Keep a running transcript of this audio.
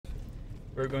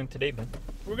we're going today, Ben?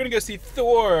 We're gonna go see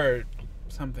Thor.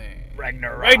 Something.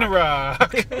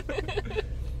 Ragnarok.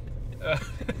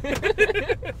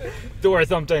 Thor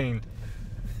something.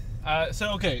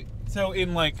 So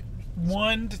in like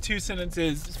 1 to 2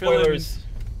 sentences, Spoilers.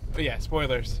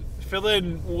 Spoilers. Fill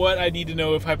in what I need to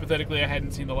know if hypothetically I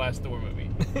hadn't seen the last Thor movie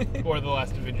or the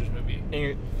last Avengers movie.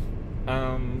 Anyway,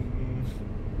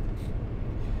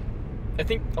 I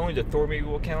think only the Thor movie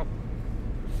will count.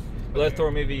 The last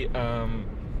Thor movie,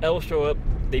 elves show up.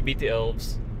 They beat the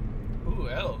elves. Ooh,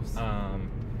 elves.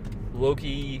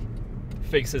 Loki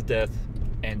fakes his death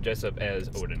and dresses up as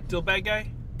Odin. Still bad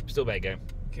guy? Still bad guy.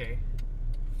 Okay.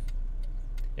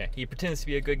 Yeah, he pretends to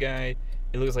be a good guy.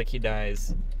 It looks like he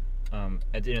dies.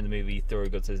 At the end of the movie, Thor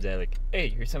goes to his dad like, "Hey,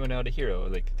 you're somehow out a hero."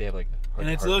 Like they have like. And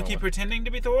it's Loki pretending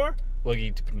to be Thor.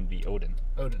 Loki pretending to be Odin.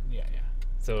 Odin, yeah.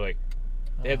 So like,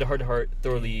 they have the heart-to-heart.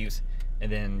 Thor leaves, and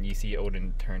then you see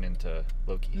Odin turn into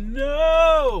Loki.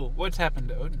 No! What's happened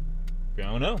to Odin? We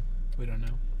don't know. We don't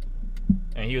know.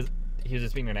 And he was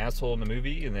just being an asshole in the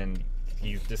movie, and then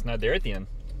he's just not there at the end.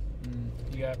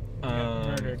 He got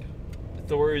murdered.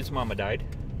 Thor's mama died.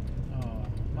 Oh,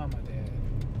 mama died.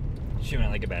 She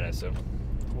went like a badass, so.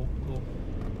 Cool.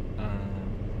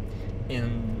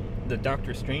 In the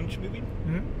Doctor Strange movie,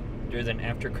 there's an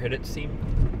after-credits scene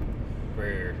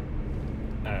where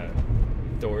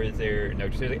Thor is there, and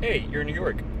Doctor Strange is like, "Hey, you're in New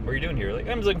York. What are you doing here?" Like,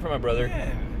 "I'm just looking for my brother."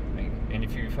 Yeah. Like, and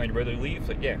if you find your brother, leave.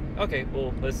 Like, yeah, okay,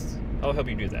 well, I'll help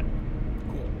you do that.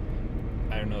 Cool.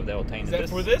 I don't know if that will tie into this. Is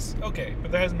that for this? Okay,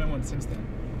 but there hasn't been one since then.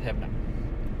 Have not.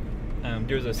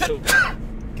 There's a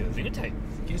Get the thing tight.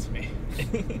 Excuse me.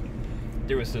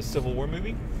 There was a Civil War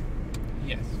movie.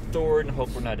 Yes. Thor and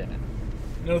Hulk were not in it.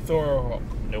 No Thor or Hulk.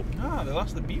 Nope. Ah, they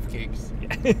lost the beefcakes.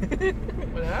 Yeah.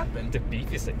 What happened? The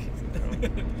beef is sick.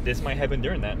 This might happen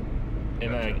during that.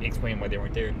 And I explain why they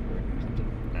weren't there or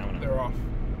something. I don't know. They're off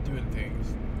doing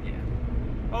things. Yeah.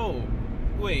 Oh,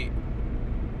 wait.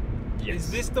 Yes.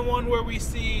 Is this the one where we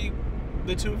see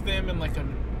the two of them in like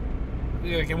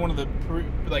in one of the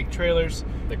trailers?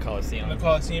 The Coliseum. The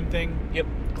Coliseum thing? Yep.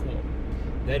 Cool.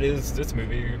 That is this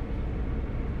movie.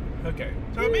 Okay.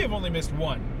 So I may have only missed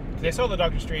one. I saw the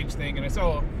Doctor Strange thing, and I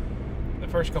saw the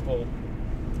first couple.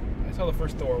 I saw the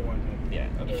first Thor one. Yeah,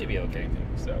 you should be okay.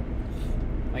 So,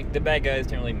 like, the bad guys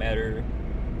don't really matter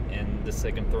in the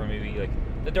second Thor movie. Like,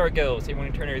 the Dark Elves, they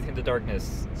want to turn everything into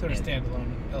darkness. Sort of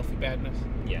standalone elfy badness.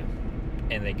 Yeah.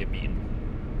 And they get beaten.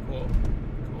 Cool.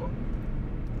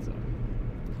 So,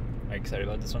 are you excited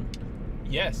about this one?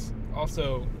 Yes.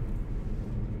 Also,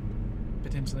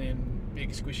 potentially in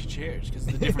big squishy chairs because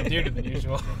it's a different theater than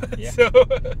usual. Yeah. So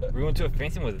we went to a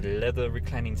fancy one with leather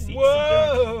reclining seats.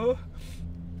 Whoa!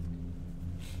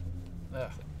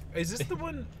 Is this the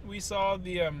one we saw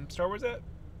the Star Wars at?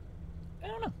 I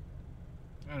don't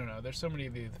know. There's so many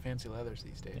of the fancy leathers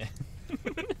these days.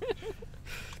 Yeah.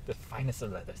 The finest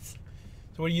of leathers.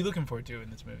 So what are you looking forward to in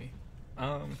this movie? I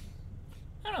don't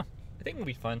know. I think it'll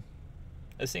be fun.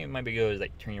 I was thinking it might be good to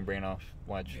like turn your brain off,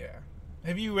 watch. Yeah.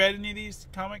 Have you read any of these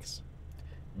comics?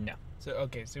 No. So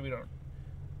we don't.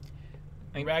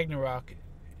 Ragnarok.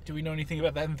 Do we know anything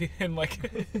about that in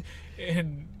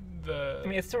the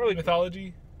it's totally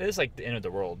mythology? It's like the end of the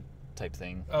world type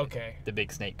thing. Okay. The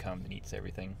big snake comes and eats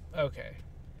everything. Okay.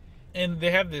 And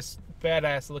they have this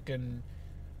badass looking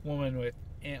woman with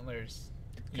antlers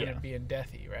kind of being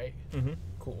deathy, right? Mm-hmm.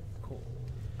 Cool.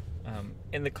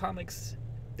 In the comics,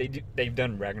 they've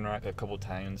done Ragnarok a couple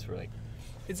times where like.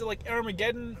 Is it like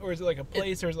Armageddon, or is it like a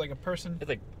place, or is it like a person? It's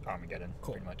like Armageddon,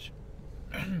 cool. Pretty much.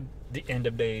 The end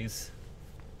of days.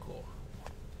 Cool.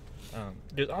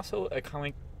 There's also a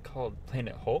comic called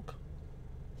Planet Hulk,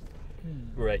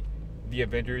 where like the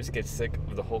Avengers get sick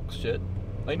of the Hulk shit.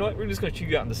 Like, you know what? We're just gonna shoot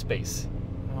you out into space.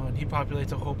 Oh, and he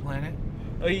populates a whole planet.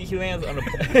 Oh, he lands on a.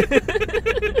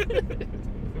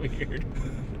 Weird.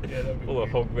 Yeah, that'd be full of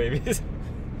Hulk babies.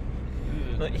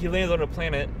 Like, he lands on a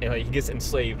planet and like he gets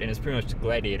enslaved, and it's pretty much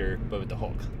Gladiator but with the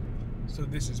Hulk. So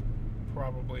this is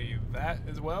probably that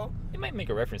as well. It might make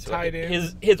a reference to tied it.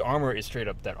 in. His armor is straight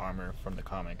up that armor from the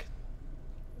comic.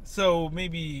 So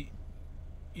maybe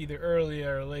either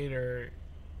earlier or later,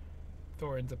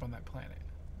 Thor ends up on that planet.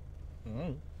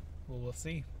 Mm. Well, we'll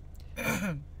see.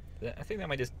 I think that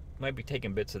might be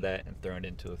taking bits of that and throwing it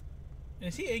into. And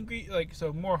is he angry? Like,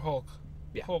 so more Hulk.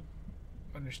 Yeah. Hulk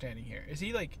understanding here. Is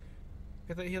he like?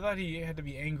 He thought he had to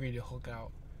be angry to Hulk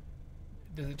out.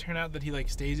 Does it turn out that he like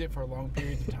stays it for long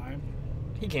periods of time?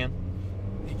 He can.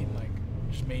 He can like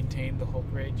just maintain the Hulk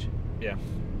rage. Yeah.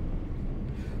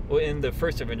 Well, in the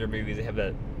first Avenger movie, they have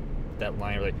that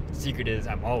line where like, secret is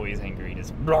I'm always angry.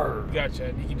 Just blah. Gotcha.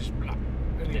 And he can just blah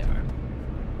anytime.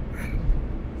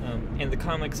 In the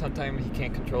comics, sometimes he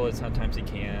can't control it, sometimes he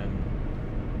can.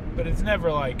 But it's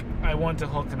never like, I want to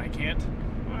Hulk and I can't.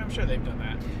 Well, I'm sure they've done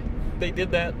that. They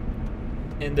did that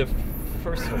in the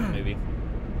first Hulk movie.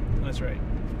 That's right.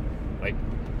 Like,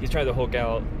 he's trying to Hulk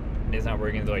out, and it's not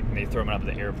working, so like, they throw him out of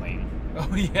the airplane.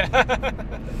 Oh, yeah.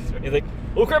 That's right. He's like,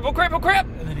 oh crap, oh crap, oh crap!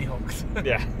 And then he hulks.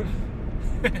 Yeah.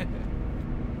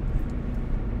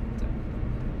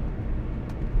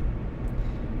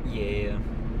 Yeah.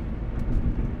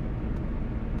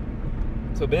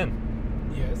 So, Ben.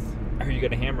 Yes. I heard you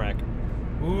got a ham rack.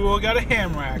 Ooh, I got a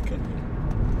ham rack.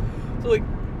 So, like,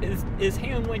 is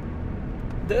ham, like,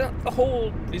 the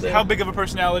whole... How big of a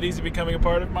personality is it becoming a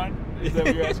part of mine? Is that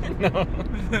what you're asking? No.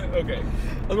 Okay.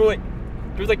 I mean, like,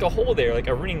 there's, like, a hole there, like,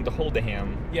 a ring to hold the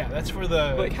ham. Yeah, that's for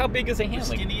the... But, like, how big is a ham? The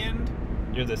skinny end?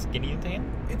 You're the skinny end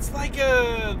ham? It's like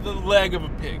the leg of a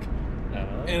pig. Oh.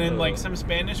 And in, like, some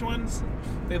Spanish ones,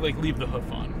 they, like, leave the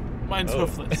hoof on. Mine's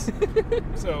hoofless.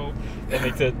 So... That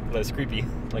makes it less creepy.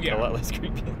 Like, yeah. a lot less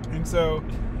creepy. And so,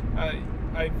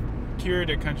 I cured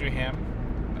a country ham.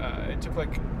 It took,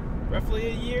 like, roughly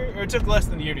a year. Or it took less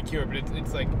than a year to cure, but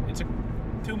it's like... It took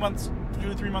 2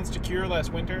 or 3 months to cure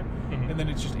last winter. Mm-hmm. And then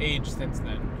it's just aged since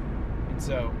then. And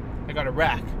so, I got a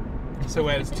rack so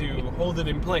as to hold it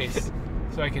in place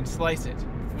so I can slice it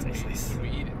when we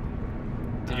eat it.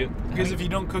 Did you? Because if you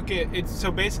don't cook it, it's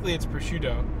basically it's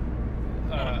prosciutto.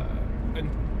 And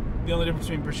the only difference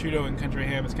between prosciutto and country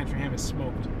ham is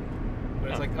smoked.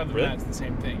 But it's like other than that, it's the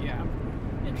same thing. Yeah.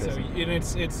 And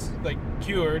so it's like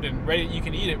cured and ready. You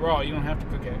can eat it raw. You don't have to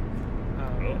cook it.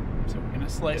 So we're gonna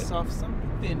slice off some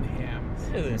thin ham.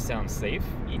 That doesn't sound safe,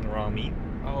 eating raw meat.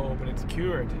 Oh, but it's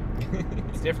cured.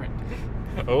 It's different.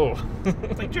 Oh.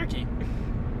 It's like jerky.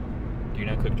 Do you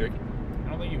not cook jerky? I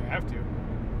don't think you have to.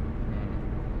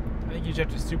 I think you just have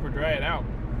to super dry it out.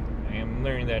 I am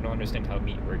learning that I don't understand how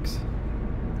meat works.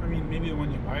 I mean, maybe the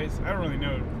one you buy is... I don't really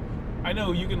know. I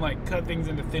know you can, like, cut things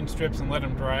into thin strips and let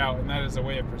them dry out, and that is a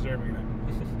way of preserving them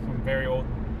from very old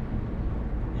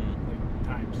like,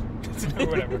 times. Or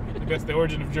whatever. Like, that's the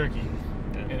origin of jerky.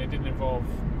 Yeah. And it didn't involve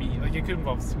meat. Like, it could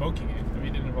involve smoking it. I mean,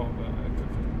 it didn't involve cooking.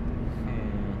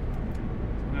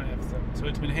 I have some. So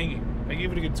it's been hanging. I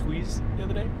gave it a good squeeze the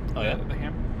other day. Oh, yeah? The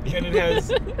ham. And it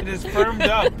has firmed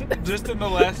up just in the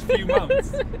last few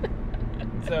months.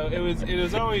 So it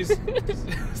was always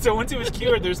so once it was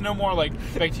cured, there's no more like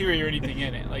bacteria or anything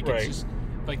in it. Like it's just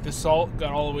like the salt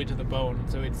got all the way to the bone.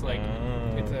 So it's like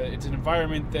it's an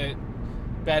environment that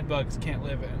bad bugs can't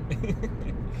live in.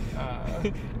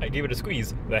 I gave it a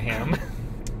squeeze. The ham.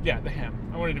 Yeah, the ham.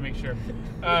 I wanted to make sure.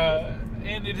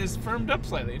 And it has firmed up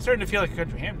slightly. It's starting to feel like a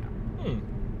country ham now,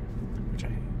 which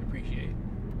I appreciate.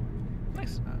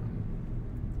 Nice.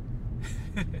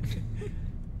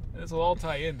 This will all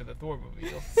tie into the Thor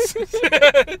movie. You'll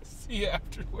see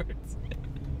afterwards.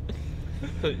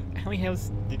 So how many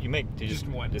hams did you make? Did you just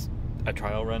one. Just a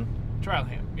trial run? Trial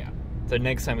ham, yeah. So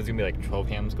next time it's going to be like 12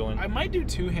 hams going? I might do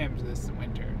 2 hams this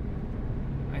winter,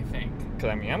 I think. Because,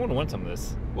 I mean, I'm going to want some of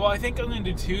this. Well, I think I'm going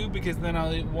to do 2 because then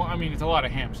I mean, it's a lot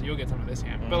of ham, so you'll get some of this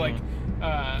ham. But, like...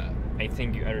 I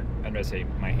think you underestimate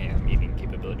my ham eating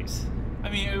capabilities. I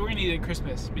mean, we're going to eat it at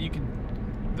Christmas, but you can...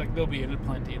 Like, there'll be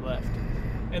plenty left.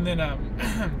 And then,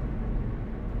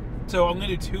 so I'm going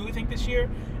to do 2, I think, this year.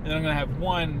 And then I'm going to have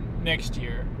 1 next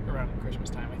year around Christmas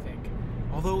time, I think.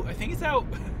 Although, I think it's out...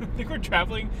 I think we're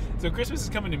traveling. So Christmas is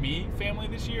coming to me, family,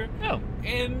 this year. Oh.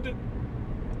 And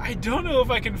I don't know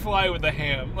if I can fly with a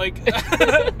ham. Like,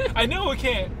 I know I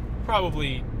can't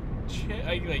probably,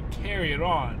 carry it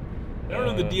on. I don't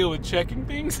know the deal with checking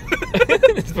things.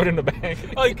 Just put it in the bag.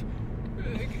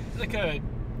 like a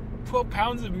 12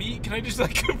 pounds of meat. Can I just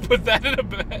put that in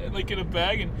a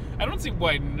bag? And I don't see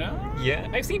why not. Yeah,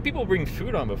 I've seen people bring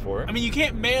food on before. I mean, you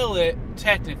can't mail it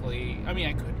technically. I mean,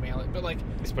 I could mail it, but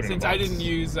since I didn't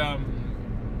use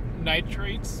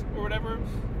nitrates or whatever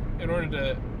in order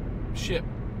to ship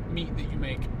meat that you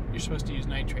make, you're supposed to use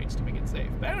nitrates to make it safe.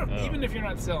 But I don't. Even if you're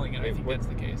not selling it, I think that's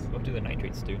the case. What do the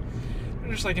nitrates do?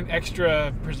 They're just like an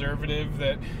extra preservative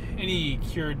that any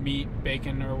cured meat,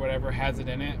 bacon or whatever has it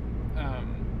in it.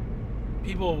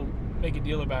 People make a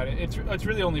deal about it. It's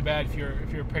really only bad if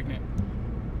you're a pregnant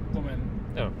woman.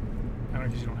 Oh. I don't know,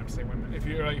 because you don't have to say women. If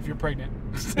you're pregnant.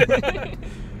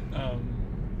 I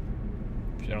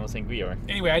don't think we are.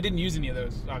 Anyway, I didn't use any of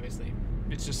those. Obviously,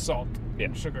 it's just salt,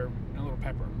 and sugar, and a little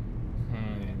pepper,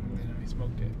 and then I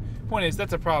smoked it. Point is,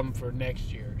 that's a problem for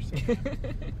next year. So.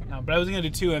 But I was gonna do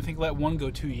 2, and I think let 1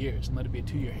 go 2 years and let it be a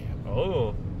 2-year ham.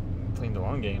 Oh, playing the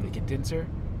long game. The condenser,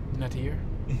 not a year.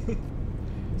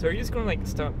 So are you just going to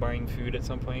stop buying food at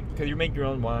some point? Because you make your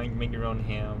own wine, you make your own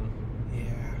ham. Yeah.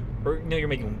 Or no, you're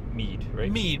making mead,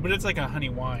 right? Mead, but it's like a honey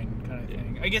wine kind of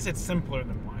thing. I guess it's simpler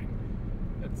than wine.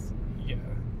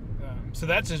 So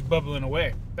that's just bubbling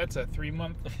away. That's a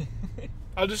 3-month.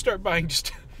 I'll just start buying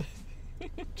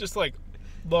just like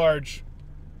large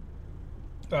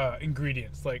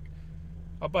ingredients. Like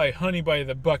I'll buy honey by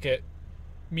the bucket,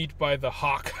 meat by the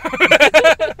hock,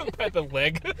 by the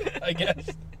leg, I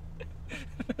guess.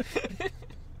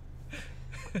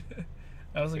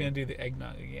 I was gonna do the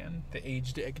eggnog again, the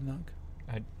aged eggnog.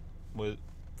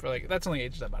 That's only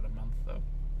aged about a month though.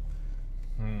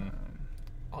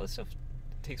 All this stuff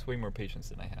takes way more patience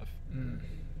than I have. I'm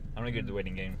not good at the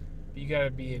waiting game. You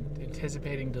gotta be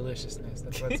anticipating deliciousness.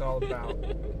 That's what it's all about.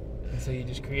 And so you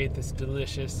just create this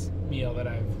delicious meal that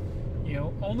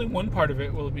only one part of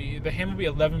it will be, the ham will be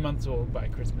 11 months old by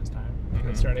Christmas time.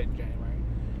 It'll start it in January.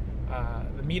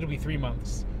 The meat will be 3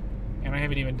 months. And I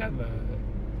haven't even done the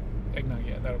eggnog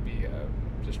yet. That'll be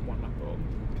just 1 month old.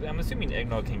 I'm assuming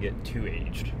eggnog can get too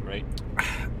aged, right?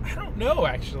 I don't know,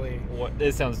 actually. What?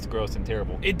 This sounds gross and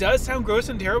terrible. It does sound gross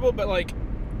and terrible, but like,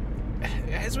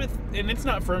 and it's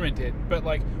not fermented, but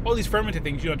like all these fermented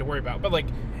things you don't have to worry about. But like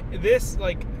this,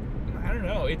 like, I don't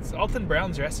know. It's Alton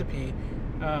Brown's recipe.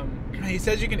 He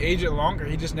says you can age it longer.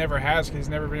 He just never has because he's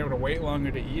never been able to wait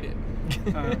longer to eat it.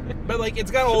 But like,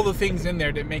 it's got all the things in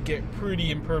there that make it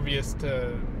pretty impervious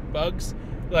to bugs.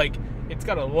 Like, it's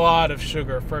got a lot of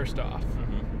sugar first off.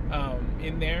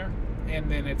 In there,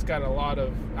 and then it's got a lot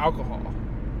of alcohol,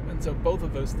 and so both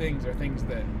of those things are things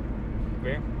that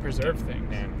preserve things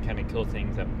and kind of kill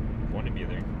things that want to be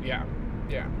there. Yeah.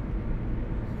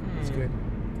 It's good.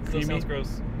 Still sounds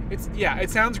gross. It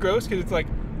sounds gross because it's like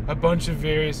a bunch of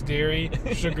various dairy,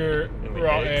 sugar,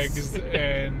 raw eggs,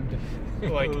 and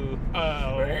like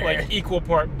equal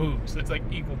part booze. It's like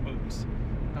equal booze.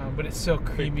 But it's so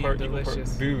creamy and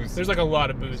delicious. Booze. There's like a lot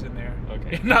of booze in there.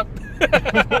 Okay. Not.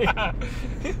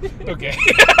 Okay.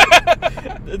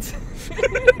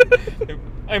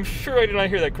 I'm sure I did not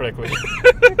hear that correctly.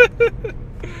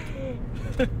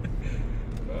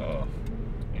 Oh.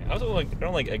 Yeah, I also I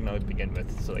don't like eggnog to begin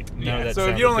with, so like. So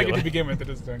if you don't like it to begin with, it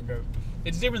doesn't sound good.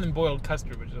 It's different than boiled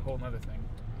custard, which is a whole other thing.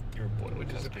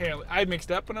 Which is apparently I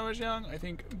mixed up when I was young. I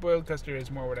think boiled custard is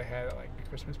more what I had at like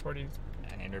Christmas parties.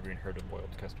 I never even heard of boiled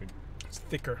custard. It's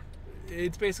thicker.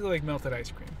 It's basically like melted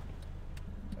ice cream,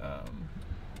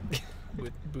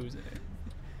 with booze in it.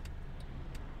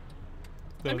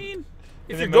 So, I mean,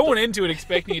 if you're going into it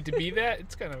expecting it to be that,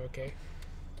 it's kind of okay.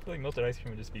 I feel like melted ice cream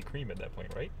would just be cream at that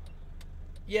point, right?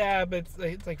 Yeah, but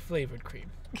it's like flavored cream.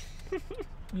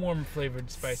 Warm flavored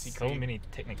spicy cream. So many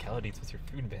technicalities with your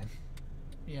food, Ben.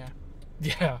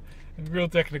 Yeah, and real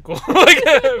technical. Like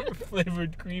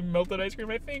flavored cream, melted ice cream,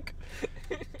 I think.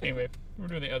 Anyway, we're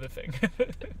doing the other thing.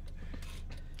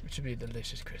 Which should be a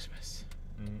delicious Christmas.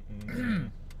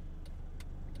 You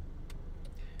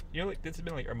know, like, this has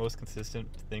been like our most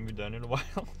consistent thing we've done in a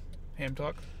while. Ham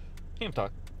talk? Ham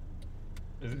talk.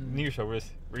 New show. We're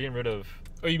getting rid of...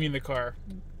 Oh, you mean the car?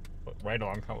 Right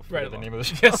along. Right the name of the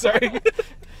show. Yeah, sorry.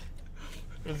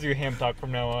 Let's do ham talk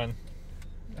from now on.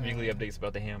 Weekly updates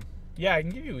about the ham. Yeah, I can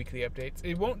give you weekly updates.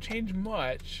 It won't change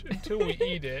much until we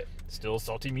eat it. Still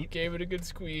salty meat. Gave it a good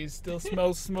squeeze. Still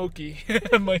smells smoky.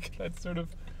 I'm like, that's sort of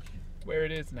where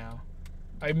it is now.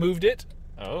 I moved it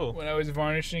when I was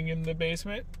varnishing in the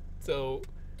basement, so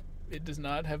it does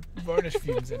not have varnish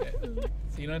fumes in it.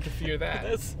 So you don't have to fear that.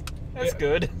 That's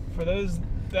good. For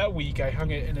that week, I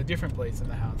hung it in a different place in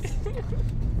the house.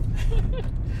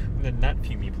 The not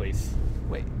fumey place.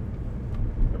 Wait.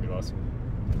 Are we lost?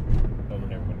 Oh, we're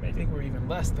never going to make it. I think we're even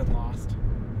less than lost.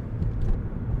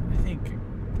 I think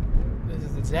this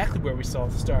is exactly where we saw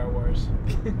Star Wars.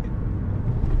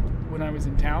 When I was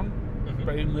in town, but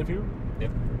I didn't live here.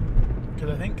 Yep. Because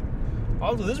I think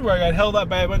also this is where I got held up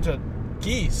by a bunch of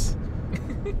geese.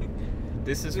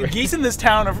 The geese in this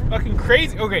town are fucking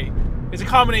crazy. Okay, it's a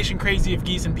combination crazy of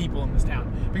geese and people in this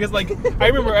town. Because like I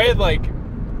remember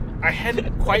I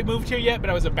hadn't quite moved here yet, but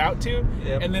I was about to.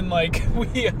 Yep. And then like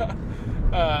we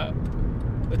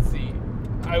let's see,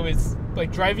 I was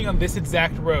like driving on this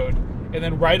exact road, and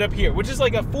then right up here, which is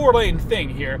like a 4-lane thing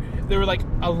here, there were like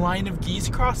a line of geese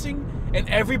crossing, and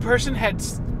every person had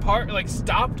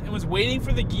stopped and was waiting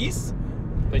for the geese.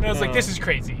 And I was like, this is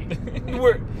crazy.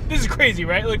 This is crazy,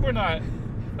 right? Like, we're not.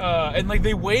 And like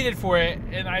they waited for it,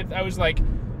 and I was like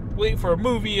waiting for a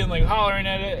movie and like hollering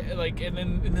at it, like, and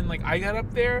then like I got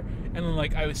up there, and then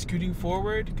like I was scooting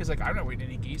forward because like I'm not waiting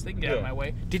any geese. They can get out of my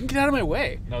way. Didn't get out of my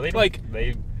way. No, they like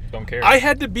don't care. I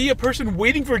had to be a person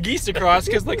waiting for geese to cross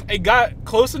because like I got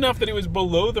close enough that it was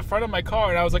below the front of my car,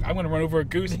 and I was like, I'm gonna run over a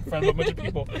goose in front of a bunch of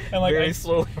people, and like very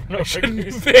slowly I should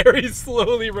very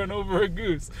slowly run over a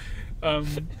goose.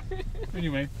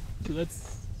 Anyway, so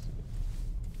that's.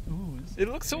 Ooh, it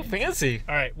looks so fancy.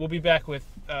 All right, we'll be back with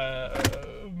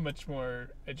much more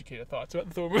educated thoughts about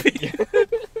the Thor movie.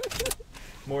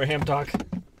 More ham talk.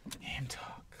 Ham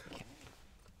talk.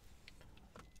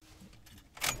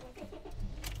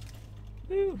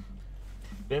 Woo.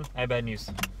 Ben, I have bad news.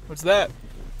 What's that?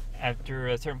 After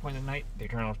a certain point in the night, they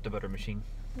turn off the butter machine.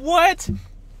 What?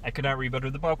 I could not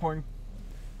rebutter the popcorn.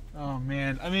 Oh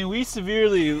man, I mean we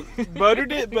severely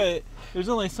buttered it, but there's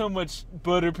only so much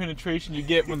butter penetration you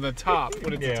get from the top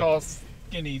when it's a tall,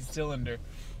 skinny cylinder.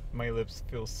 My lips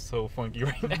feel so funky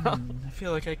right now. I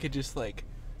feel like I could just like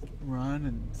run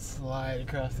and slide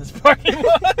across this parking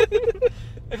lot.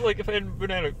 I feel like if I had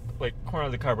been at a corner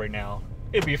of the car right now,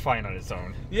 it'd be fine on its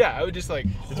own. Yeah, I would just like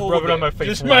hold rub it on my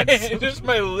face. Just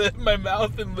my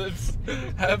mouth and lips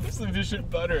have sufficient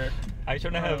butter. I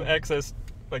shouldn't have access,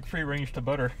 free range to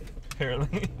butter,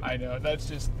 apparently. I know, that's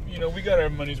just, we got our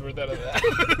money's worth out of that.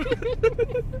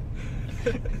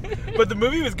 But the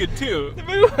movie was good too. The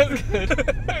movie was good.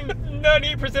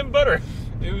 98% butter.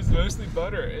 It was mostly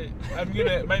butter.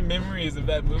 My memories of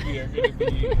that movie are gonna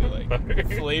be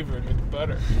flavored with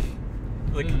butter.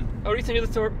 What do you think of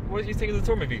the Thor? What did you think of the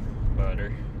Thor movie?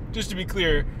 Butter. Just to be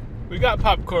clear, we got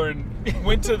popcorn.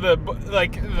 Went to the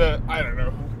I don't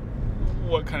know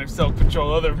what kind of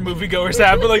self-control other moviegoers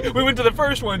have, but we went to the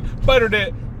first one, buttered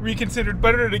it, reconsidered,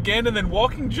 buttered it again, and then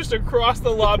walking just across the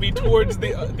lobby towards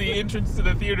the entrance to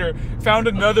the theater, found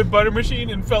another butter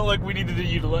machine and felt like we needed to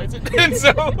utilize it. And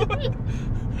so,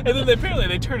 and then apparently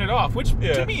they turn it off, which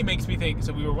to me makes me think.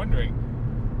 So we were wondering,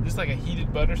 just like a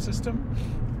heated butter system.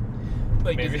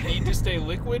 Maybe. Does it need to stay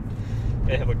liquid?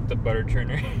 They have the butter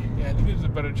churner. Yeah, I think there's a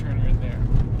butter churner in there.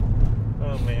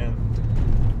 Oh man.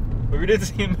 But we did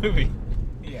see a movie.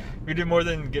 Yeah. We did more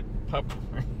than get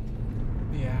popcorn.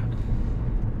 Yeah.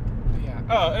 Yeah.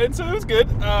 Oh, and so it was good.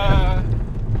 I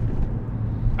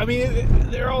mean,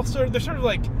 they're sort of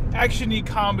like action-y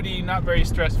comedy, not very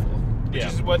stressful. Which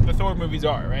is what the Thor movies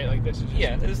are, right? This is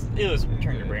just, it was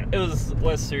turn your brain. It was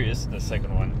less serious than the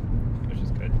second one, which is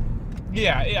good.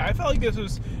 Yeah, I felt like this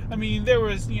was. I mean, there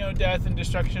was death and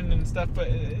destruction and stuff, but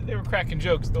they were cracking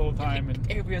jokes the whole time. And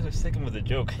every other second was a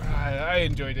joke. I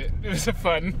enjoyed it. It was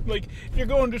fun. If you're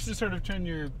going just to sort of turn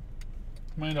your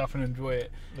mind off and enjoy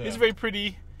it, it's very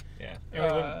pretty.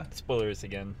 Yeah. Spoilers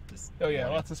again.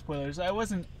 Lots of spoilers. I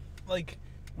wasn't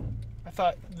I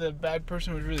thought the bad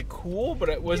person was really cool, but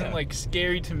it wasn't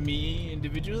scary to me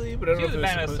individually. But I don't know if it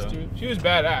was supposed to. She was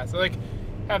badass.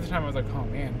 Half the time I was like, oh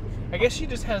man. I guess she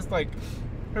just has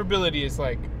her ability is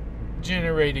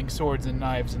generating swords and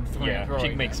knives and throwing. Yeah, she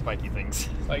can make spiky things.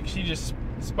 She just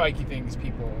spiky things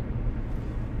people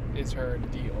is her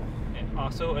deal. And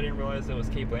also, I didn't realize it was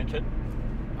Kate Blanchett.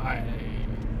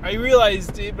 I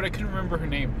realized it, but I couldn't remember her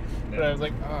name. Yeah. But I was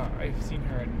like, I've seen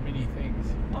her in many things.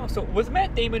 Oh, so was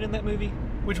Matt Damon in that movie?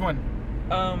 Which one?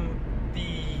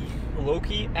 The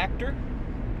Loki actor.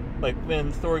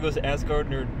 When Thor goes to Asgard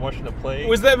and they're watching the play.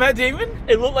 Was that Matt Damon?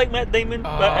 It looked like Matt Damon,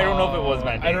 but I don't know if it was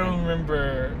Matt Damon. I don't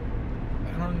remember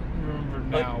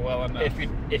now well enough.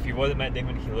 If he wasn't Matt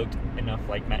Damon, he looked enough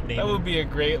like Matt Damon. That would be a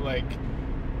great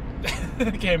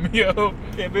cameo.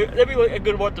 Yeah, but that'd be a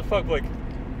good what the fuck.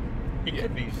 He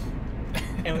could be.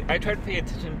 And I tried to pay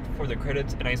attention for the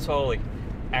credits, and I saw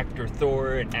actor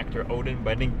Thor and actor Odin,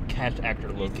 but I didn't catch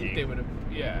actor Loki. I think they would have.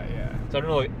 Yeah. So I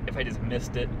don't know if I just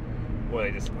missed it. Well,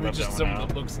 I just left just that one someone out.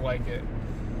 that looks like it.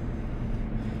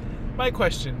 My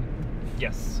question.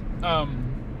 Yes.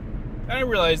 I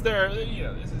realize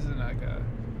this isn't a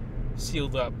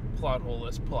sealed up plot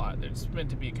hole-less plot. It's meant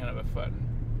to be kind of a fun,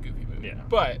 goofy movie. Yeah.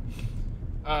 But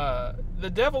the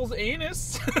devil's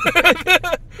anus,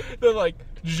 the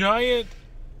giant.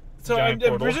 So giant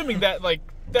I'm presuming that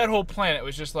that whole planet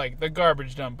was just the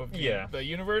garbage dump of the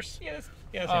universe. Yeah, that's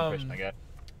the impression I got.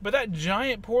 But that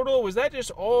giant portal, was that just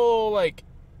all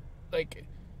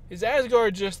is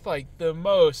Asgard just the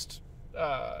most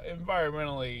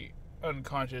environmentally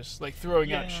unconscious,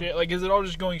 throwing out shit? Is it all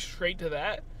just going straight to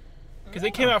that? Because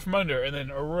they came out from under and then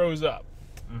rose up.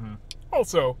 Mm-hmm.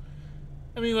 Also,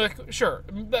 I mean, sure,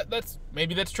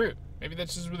 maybe that's true. Maybe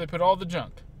that's just where they put all the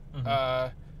junk.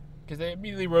 Because they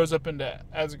immediately rose up into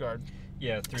Asgard.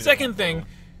 Yeah. Second thing.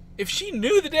 If she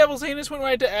knew the devil's anus went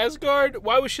right to Asgard,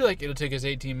 why was she it'll take us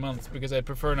 18 months because I'd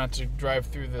prefer not to drive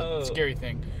through the scary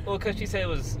thing? Well, because she said it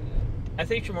was... I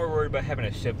think she's more worried about having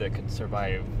a ship that could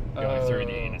survive going through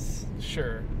the anus.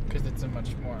 Sure, because it's a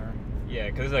much more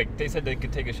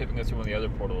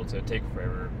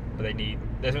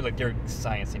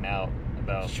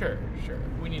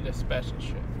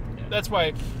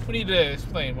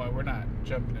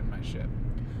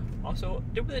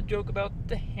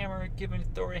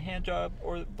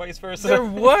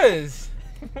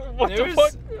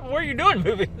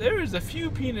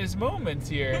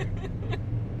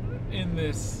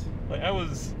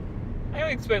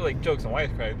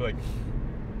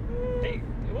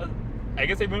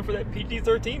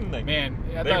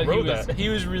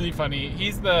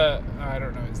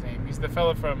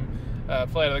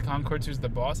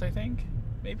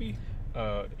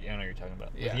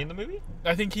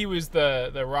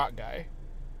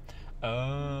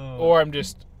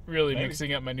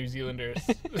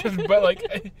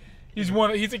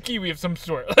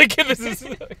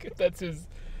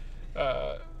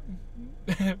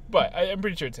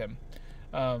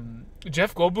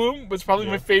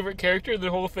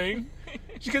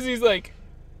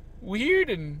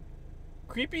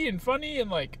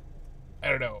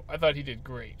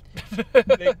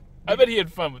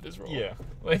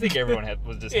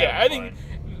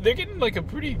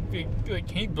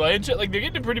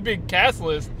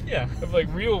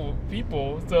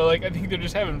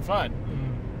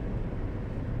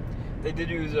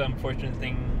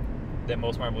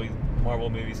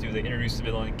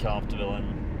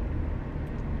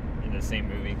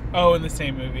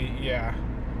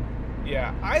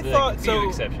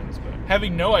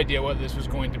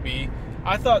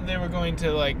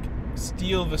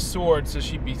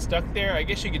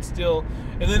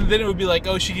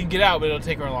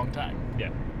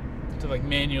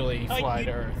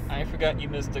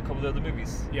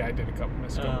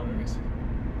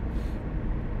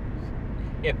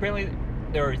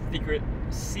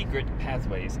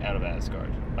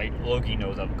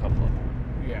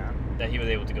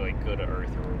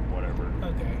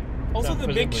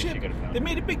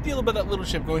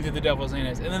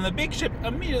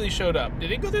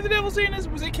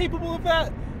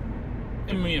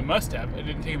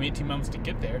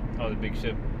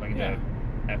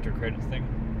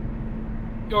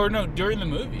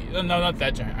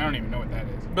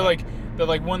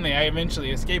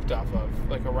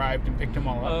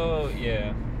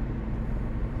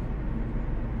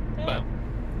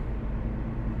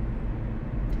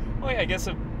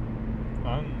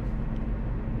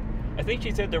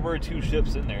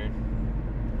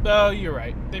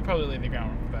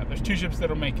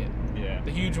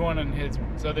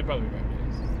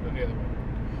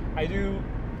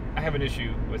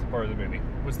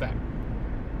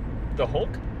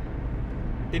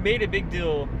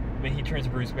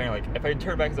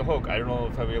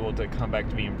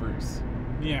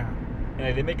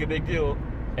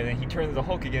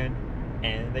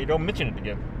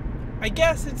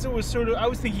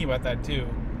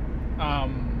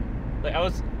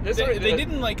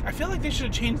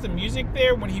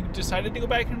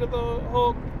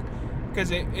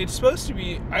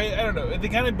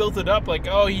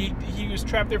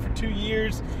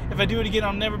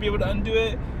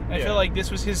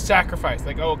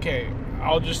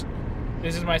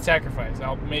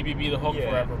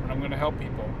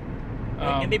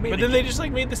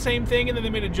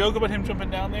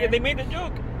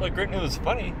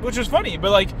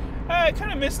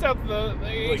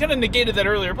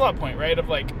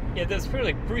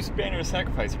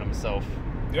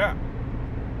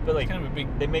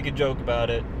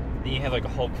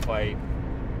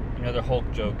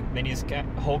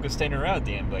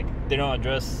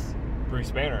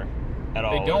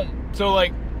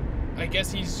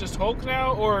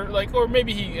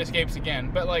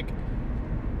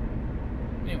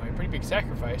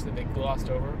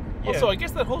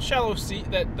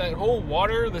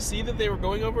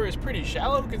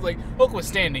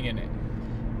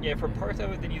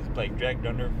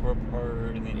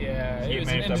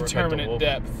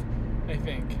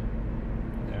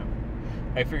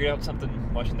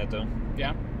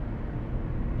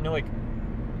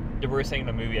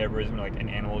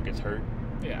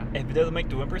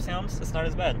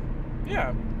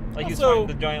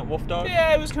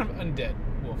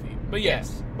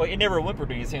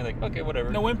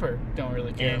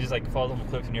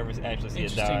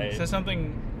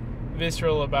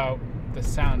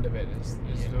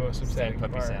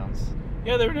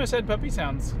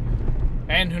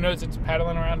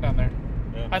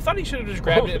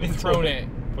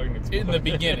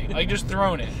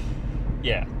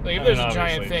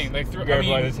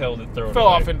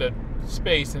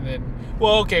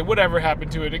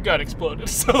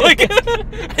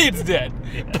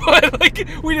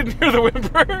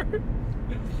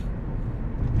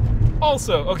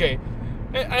Also, okay,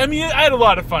 I mean, I had a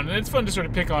lot of fun, and it's fun to sort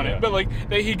of pick on it. But like,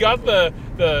 he got the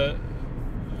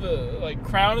like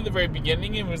crown at the very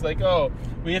beginning, and was like, "Oh,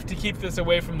 we have to keep this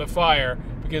away from the fire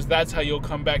because that's how you'll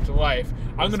come back to life.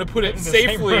 I'm gonna put it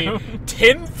safely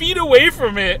 10 feet away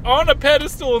from it on a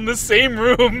pedestal in the same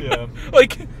room." Yeah.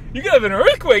 Like, you could have an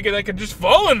earthquake and that could just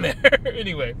fall in there.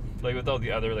 Anyway. Like with all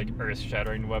the other like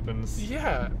earth-shattering weapons.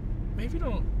 Yeah. Maybe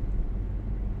don't.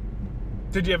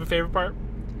 Did you have a favorite part?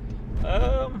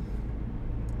 Now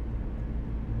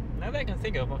that I can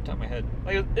think of off the top of my head,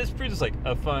 like it's pretty just like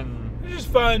a fun. It's just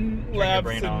fun, laughs,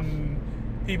 brain and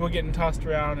people getting tossed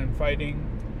around and fighting.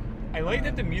 I like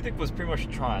that the music was pretty much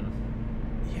Tron.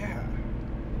 Yeah.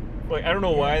 Like I don't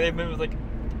know why they went with like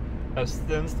a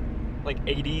synth, like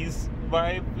 80s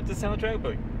vibe with the soundtrack,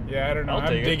 but yeah, I don't know.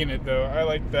 I'm digging it though. I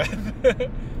like that.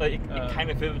 Like it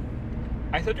kind of.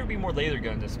 I thought there'd be more laser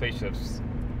guns and spaceships,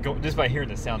 just by hearing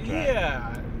the soundtrack.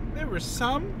 Yeah, there were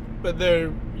some, but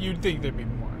you'd think there'd be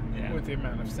more with the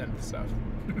amount of synth stuff.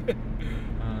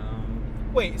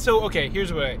 Wait, so okay,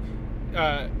 here's what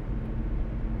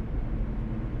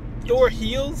Thor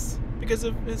heals because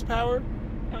of his power?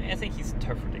 I mean, I think he's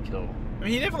tougher to kill. I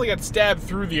mean, he definitely got stabbed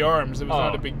through the arms. It was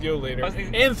not a big deal later.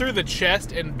 And through the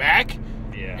chest and back.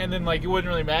 Yeah. And then, like, it wouldn't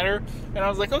really matter. And I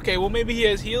was like, okay, well, maybe he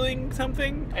has healing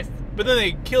something. But then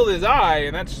they killed his eye,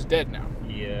 and that's just dead now.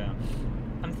 Yeah.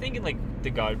 I'm thinking, like, the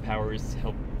god powers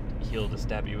help heal the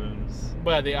stabby wounds.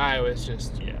 But the eye was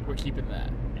just, we're keeping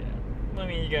that. Yeah. I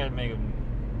mean, you gotta make him,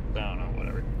 I don't know,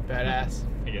 whatever. Badass.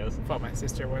 I guess. Fought my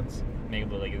sister once. Make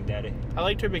him look like his daddy. I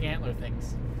liked her big antler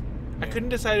things. Yeah. I couldn't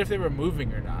decide if they were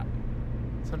moving or not.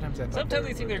 Sometimes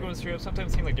they seem they're going straight up.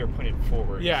 Sometimes it seemed like they're pointed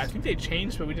forward. Yeah, I think they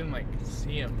changed, but we didn't like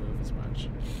see them move as much.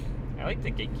 I like the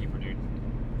gatekeeper dude.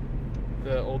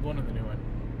 The old one or the new one?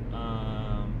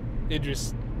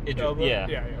 Idris.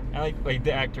 Yeah. I like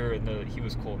the actor and he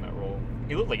was cool in that role.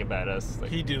 He looked like a badass. Like,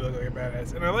 he did look like a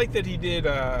badass, and I like that he did.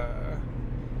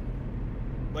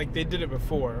 Like they did it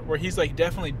before, where he's like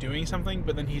definitely doing something,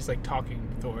 but then he's like talking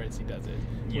to Thor as he does it.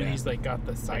 Yeah. When he's like got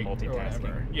the sight or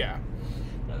whatever. Yeah.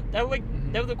 That was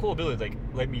a cool ability.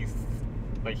 Like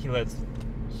he lets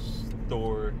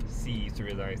Thor see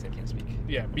through his eyes. I can't speak.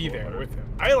 Yeah, be there with him.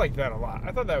 I like that a lot.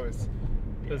 I thought that was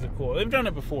a cool. They've done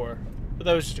it before, but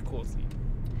that was just a cool scene.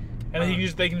 And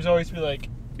then they can just always be like,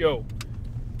 "Yo."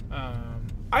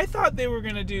 I thought they were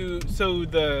gonna do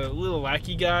the little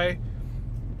lackey guy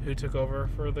who took over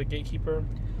for the gatekeeper.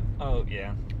 Oh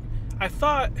yeah. I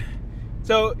thought.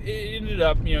 So it ended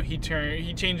up, he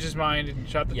changed his mind and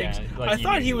shot the things. Like I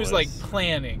thought he was like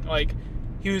planning, like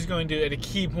he was going to at a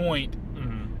key point,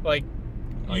 like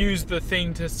use the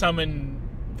thing to summon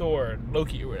Thor and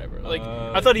Loki or whatever. Like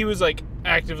I thought he was like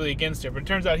actively against it, but it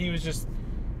turns out he was just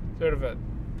sort of a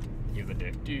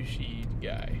douchey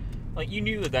guy. Like you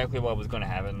knew exactly what was going to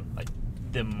happen, like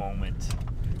the moment,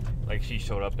 like she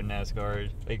showed up in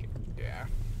Asgard. Like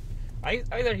I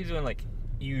thought he was going to like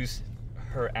use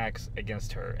her axe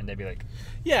against her, and they'd be like,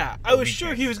 yeah, I was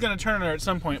sure he was going to turn her at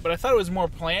some point, but I thought it was more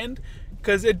planned,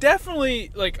 because it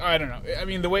definitely, like, I don't know, I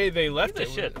mean, the way they left it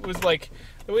was like,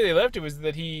 the way they left it was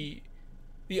that the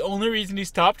only reason he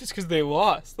stopped is because they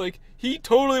lost. Like, he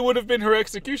totally would have been her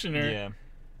executioner. Yeah.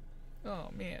 Oh,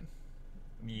 man.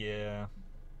 Yeah.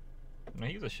 No,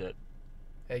 he was a shit.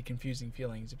 I had confusing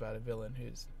feelings about a villain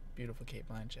who's beautiful Kate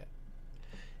Blanchett.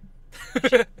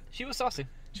 She was saucy.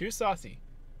 She was saucy.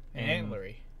 And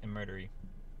antlery. And murdery.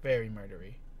 Very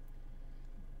murdery.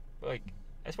 But like,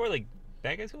 as far as like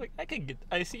bad guys go, like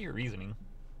I see your reasoning,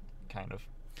 kind of.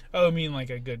 Oh, I mean like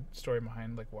a good story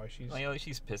behind like why she's. Like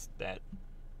she's pissed at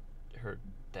her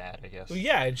dad, I guess. Well,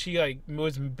 yeah, and she like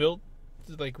was built,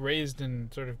 like raised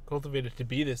and sort of cultivated to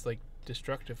be this like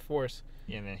destructive force.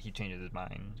 Yeah, and then he changes his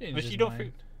mind. But you don't.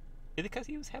 Is it because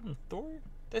he was having Thor?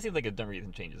 That seems like a dumb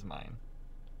reason to change his mind.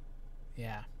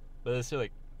 Yeah. But it's still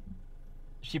like.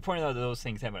 She pointed out that those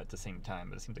things happen at the same time,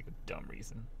 but it seems like a dumb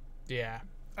reason. Yeah.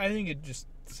 I think at just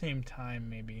the same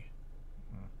time, maybe.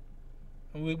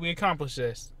 We accomplished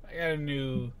this. I got a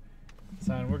new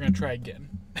son. We're going to try again.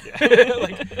 Yeah.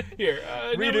 Like, here.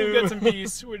 Now we've got some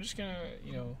peace. We're just going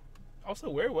to, Also,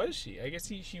 where was she? I guess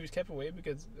she was kept away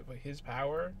because of his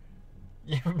power.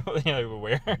 Yeah,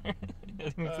 where? I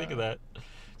didn't even think of that.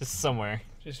 Just somewhere.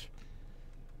 Just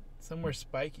somewhere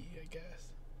spiky, I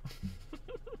guess.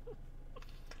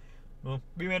 Well,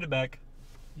 we made it back.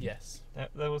 Yes.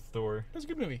 That was Thor. It was a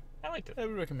good movie. I liked it. I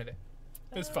would recommend it.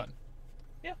 It was fun.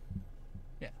 Yeah.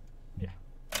 Yeah. Yeah.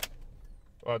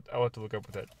 Well, I'll have to look up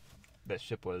what that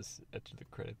ship was after the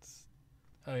credits.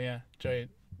 Oh, yeah.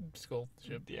 Giant skull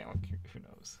ship. Yeah, who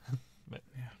knows? But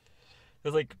yeah.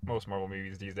 It's like most Marvel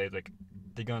movies these days. Like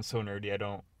they've gone so nerdy, I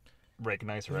don't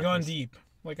recognize her. They've gone deep.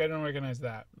 Like I don't recognize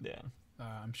that. Yeah.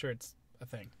 I'm sure it's a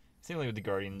thing. Same like with the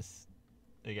Guardians,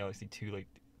 the Galaxy 2. Like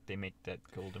they make that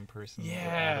golden person. Yeah.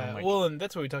 Adam, like, Well, and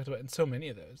that's what we talked about in so many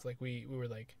of those. Like we were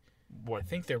like, what? I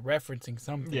think they're referencing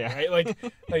something, Yeah. right?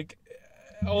 Like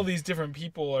all these different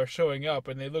people are showing up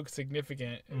and they look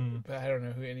significant, but I don't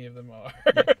know who any of them are.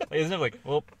 Yeah. Like, isn't it like,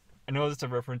 well, I know it's a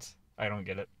reference. I don't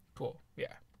get it. Cool.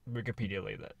 Yeah. Wikipedia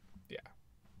laid that. Yeah.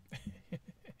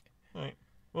 All right.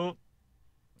 Well,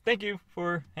 thank you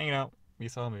for hanging out. We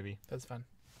saw a movie. That's fun.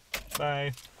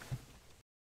 Bye.